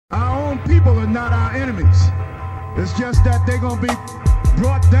people are not our enemies. It's just that they're gonna be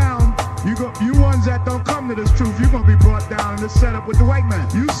brought down. You ones that don't come to this truth, you're gonna be brought down in this setup with the white man.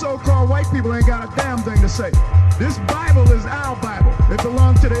 You so-called white people ain't got a damn thing to say. This Bible is our Bible. It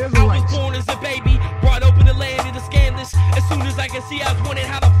belongs to the Israelites. I was born as a baby, brought up in the land of the scandalous. As soon as I could see, I was wondering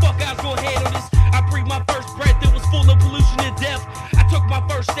how the fuck I was gonna handle this. I breathed my first breath, it was full of pollution and death. I took my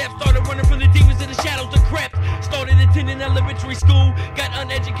first step, started running from the demons in the shadows that crept. Started attending elementary school, got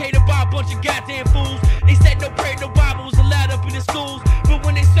uneducated by a bunch of goddamn fools. They said no prayer, no Bible was allowed up in the schools. But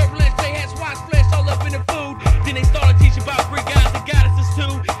when they served lunch, they had swine flesh all up in the food. Then they started teaching about Greek gods and goddesses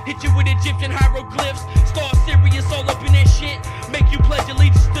too. Hit you with Egyptian hieroglyphs, Star Sirius all up in that shit. Make you pledge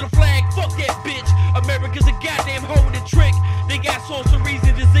allegiance to the flag, fuck that bitch. America's a goddamn hoe with a trick. They got sorceries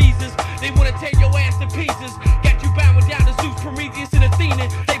and diseases, they wanna tear your ass to pieces. Got you bowing down to Zeus, Prometheus, and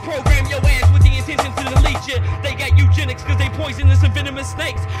Athena. They program your ass with the intention to delete you. They got eugenics cause they poisonous and venomous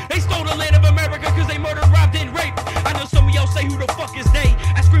snakes. They stole the land of America cause they murdered, robbed, and raped. I know some of y'all say who the fuck is they.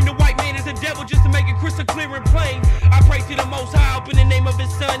 I scream the white man is a devil just to make it crystal clear and plain. I pray to the Most High up in the name of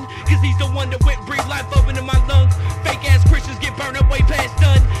his son, cause he's the one that went breathe life up into my lungs. Fake ass Christians get burned up way past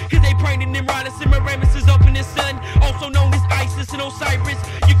done, cause they praying to Nimrod and Semiramis is up in his son, also known as Isis and Osiris.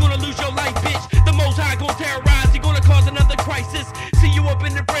 You're gonna lose your life, bitch. The Most High gonna terrorize, you're gonna cause another crisis. See you up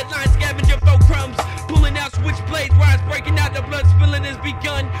in the bread line scavenging for crumbs, pulling out switchblades, rise breaking out, the blood spilling has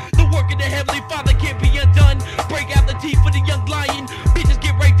begun. The work of the Heavenly Father can't be undone. Break out the teeth for the young lion. Bitches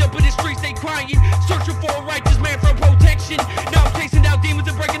get raped up in the streets, they crying, searching for a righteous man for protection. Now I'm chasing down demons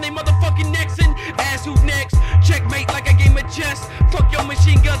and breaking their motherfucking necks. And ask who next, checkmate like a game of chess. Fuck your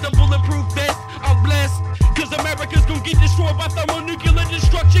machine guns and bulletproof vests. I'm blessed, cause America's gonna get destroyed by thermonuclear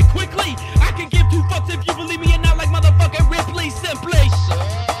destruction quickly. I can give two fucks if you believe me and not like motherfucking Ripley, simply.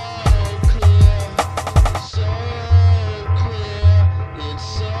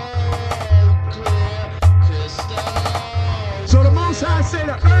 So the Most High say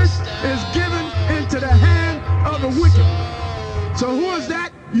the earth is given into the hand of the wicked. So who is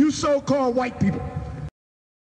that? You so-called white people.